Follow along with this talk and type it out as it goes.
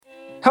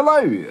Hello,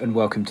 and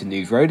welcome to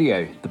News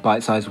Rodeo, the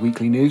bite-sized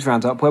weekly news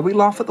roundup where we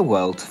laugh at the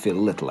world to feel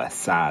a little less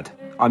sad.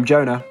 I'm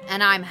Jonah.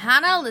 And I'm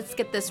Hannah. Let's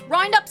get this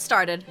roundup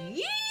started.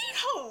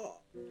 Yeehaw!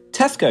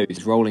 Tesco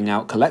is rolling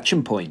out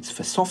collection points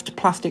for soft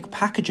plastic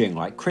packaging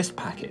like crisp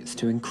packets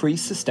to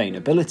increase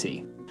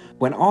sustainability.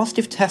 When asked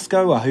if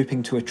Tesco are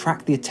hoping to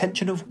attract the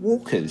attention of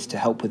walkers to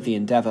help with the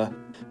endeavour,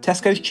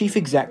 Tesco's chief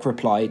exec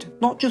replied,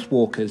 not just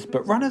walkers,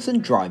 but runners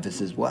and drivers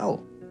as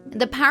well.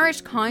 The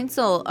Parish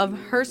Council of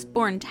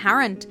Hurstbourne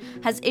Tarrant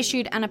has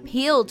issued an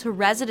appeal to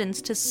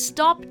residents to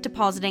stop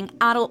depositing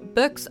adult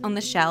books on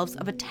the shelves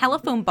of a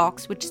telephone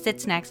box which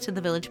sits next to the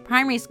village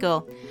primary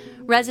school.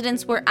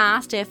 Residents were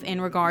asked if,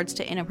 in regards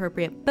to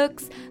inappropriate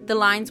books, the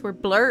lines were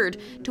blurred,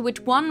 to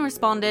which one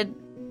responded,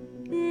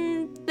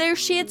 they're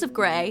shades of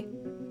grey.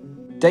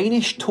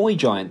 Danish toy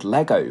giant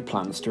Lego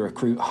plans to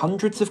recruit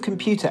hundreds of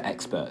computer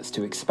experts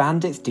to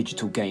expand its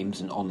digital games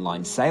and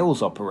online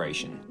sales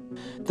operation.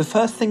 The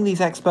first thing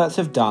these experts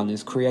have done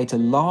is create a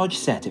large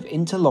set of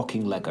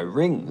interlocking Lego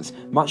rings,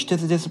 much to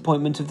the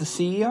disappointment of the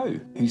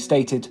CEO, who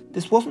stated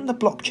this wasn't the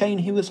blockchain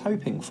he was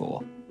hoping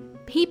for.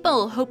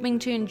 People hoping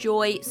to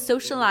enjoy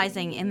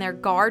socialising in their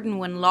garden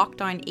when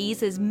lockdown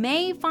eases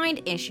may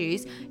find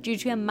issues due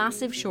to a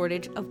massive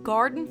shortage of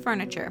garden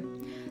furniture.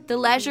 The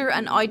Leisure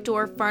and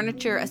Outdoor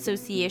Furniture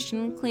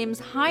Association claims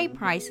high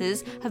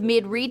prices have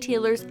made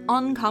retailers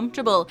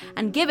uncomfortable,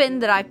 and given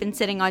that I've been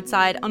sitting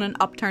outside on an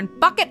upturned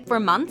bucket for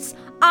months,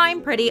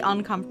 I'm pretty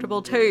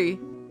uncomfortable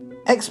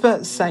too.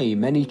 Experts say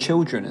many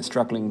children are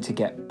struggling to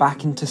get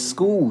back into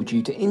school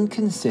due to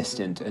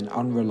inconsistent and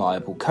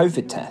unreliable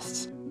COVID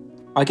tests.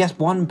 I guess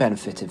one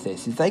benefit of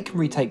this is they can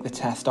retake the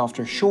test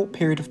after a short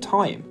period of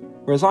time,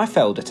 whereas I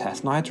failed a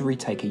test and I had to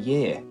retake a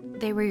year.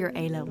 They were your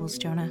A-levels,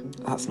 Jonah.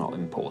 That's not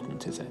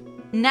important, is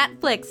it?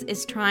 Netflix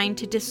is trying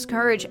to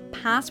discourage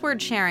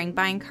password sharing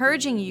by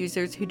encouraging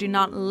users who do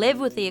not live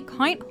with the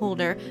account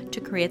holder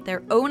to create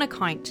their own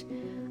account.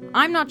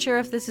 I'm not sure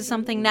if this is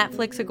something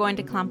Netflix are going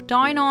to clamp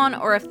down on,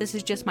 or if this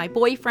is just my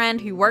boyfriend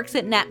who works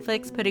at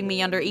Netflix putting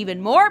me under even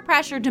more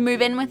pressure to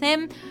move in with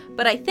him,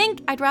 but I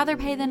think I'd rather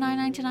pay the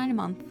 $9.99 a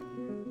month.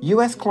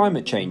 US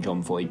climate change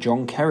envoy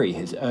John Kerry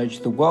has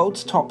urged the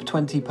world's top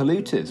 20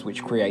 polluters,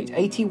 which create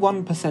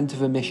 81%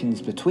 of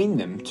emissions between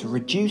them, to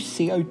reduce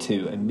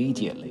CO2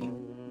 immediately.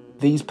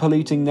 These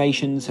polluting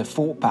nations have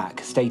fought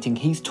back, stating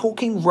he's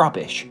talking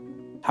rubbish.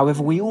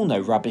 However, we all know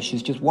rubbish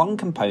is just one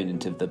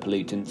component of the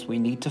pollutants we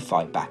need to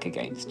fight back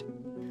against.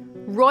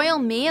 Royal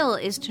Mail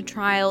is to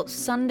trial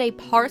Sunday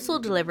parcel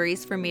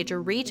deliveries for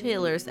major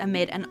retailers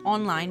amid an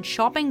online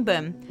shopping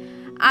boom.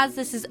 As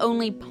this is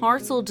only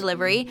parcel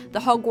delivery,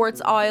 the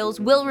Hogwarts Owls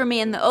will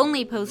remain the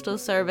only postal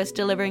service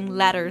delivering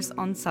letters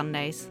on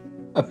Sundays.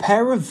 A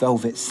pair of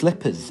velvet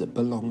slippers that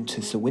belonged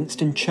to Sir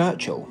Winston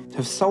Churchill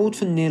have sold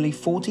for nearly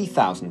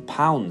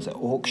 £40,000 at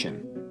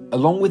auction.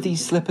 Along with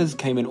these slippers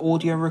came an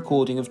audio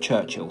recording of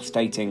Churchill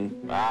stating,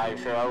 I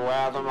shall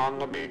wear them on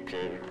the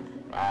beaches.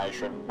 I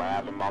shall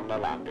wear them on the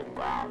landing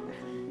grounds.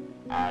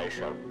 I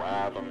shall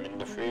wear them in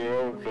the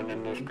fields and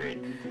in the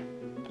streets.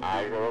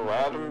 I shall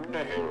wear them in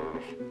the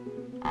hills.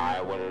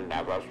 I will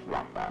never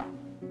slumber.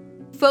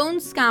 Phone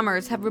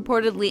scammers have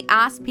reportedly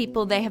asked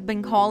people they have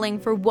been calling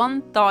for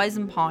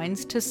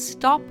 £1,000 to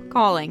stop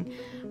calling.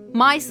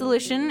 My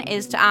solution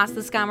is to ask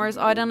the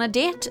scammers out on a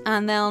date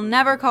and they'll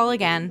never call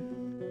again.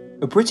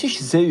 A British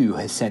zoo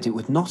has said it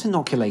would not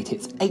inoculate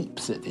its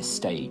apes at this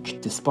stage,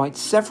 despite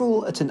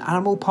several at an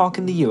animal park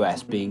in the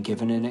US being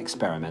given an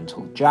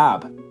experimental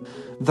jab.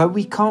 Though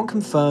we can't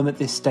confirm at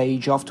this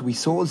stage after we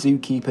saw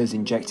zookeepers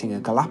injecting a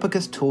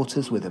Galapagos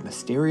tortoise with a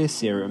mysterious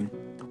serum,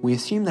 we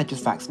assume they're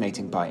just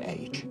vaccinating by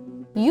age.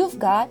 You've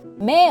got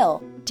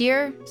mail.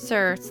 Dear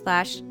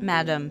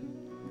Sir/Madam,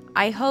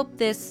 I hope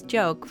this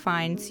joke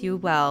finds you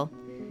well.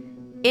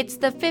 It's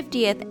the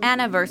 50th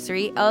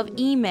anniversary of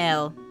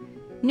email.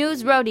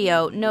 News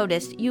Rodeo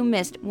noticed you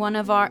missed one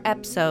of our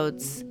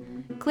episodes.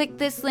 Click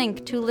this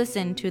link to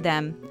listen to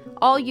them.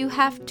 All you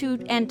have to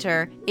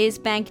enter is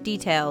bank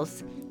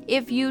details.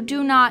 If you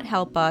do not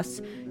help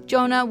us,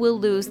 Jonah will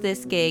lose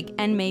this gig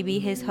and maybe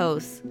his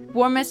host.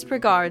 Warmest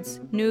regards,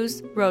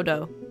 News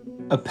Rodo.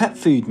 A pet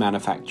food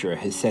manufacturer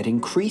has said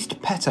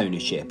increased pet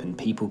ownership and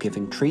people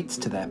giving treats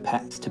to their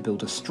pets to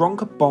build a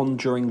stronger bond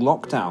during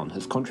lockdown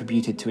has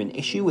contributed to an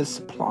issue with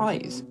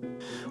supplies.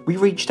 We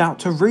reached out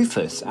to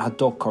Rufus, our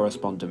dog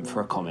correspondent,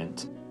 for a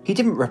comment. He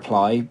didn't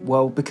reply,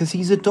 well, because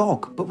he's a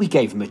dog, but we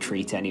gave him a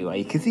treat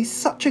anyway, because he's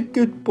such a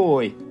good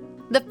boy.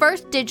 The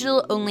first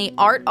digital-only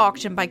art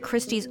auction by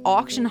Christie's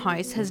Auction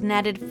House has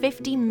netted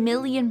 £50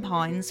 million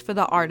for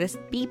the artist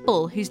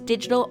Beeple, whose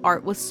digital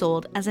art was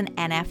sold as an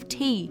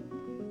NFT.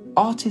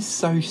 Art is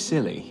so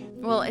silly.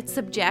 Well, it's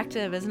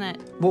subjective, isn't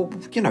it? Well,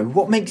 you know,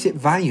 what makes it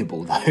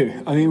valuable,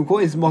 though? I mean,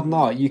 what is modern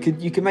art? You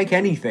could make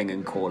anything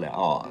and call it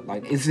art.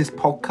 Like, is this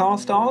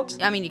podcast art?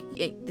 I mean,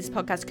 this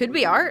podcast could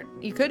be art.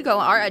 You could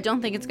go art. I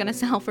don't think it's going to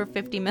sell for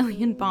 £50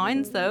 million,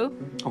 though.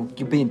 Oh,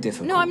 you're being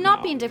difficult. No, I'm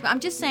not being difficult. I'm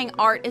just saying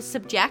art is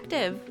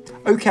subjective.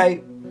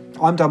 Okay,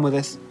 I'm done with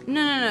this.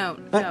 No.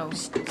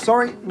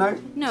 Sorry, no.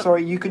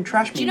 Sorry, you can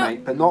trash me,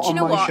 mate, but not on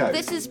my show.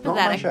 This is not on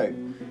my pathetic. show.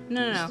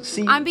 No.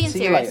 See, I'm being see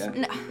serious. You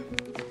later.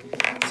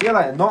 See you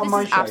later. Not on my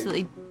This is show.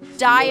 absolutely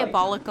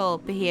diabolical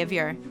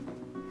behaviour.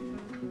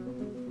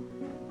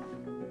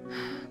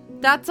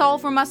 That's all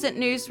from us at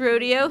News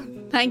Rodeo.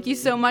 Thank you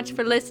so much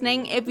for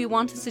listening. If you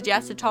want to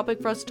suggest a topic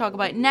for us to talk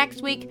about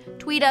next week,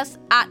 tweet us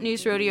at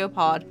News Rodeo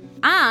Pod.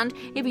 And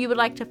if you would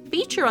like to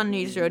feature on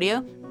News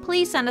Rodeo,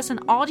 please send us an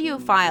audio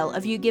file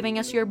of you giving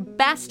us your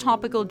best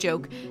topical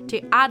joke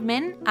to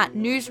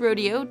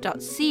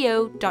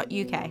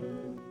admin@newsrodeo.co.uk.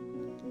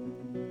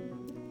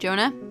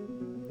 Jonah?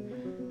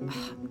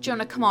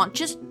 Jonah, come on,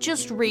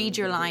 just read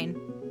your line.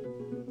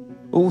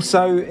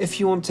 Also, if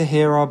you want to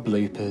hear our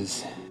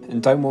bloopers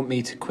and don't want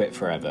me to quit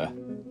forever,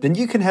 then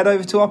you can head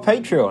over to our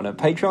Patreon at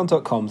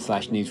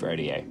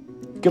patreon.com/newsrodeo.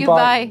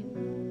 Goodbye.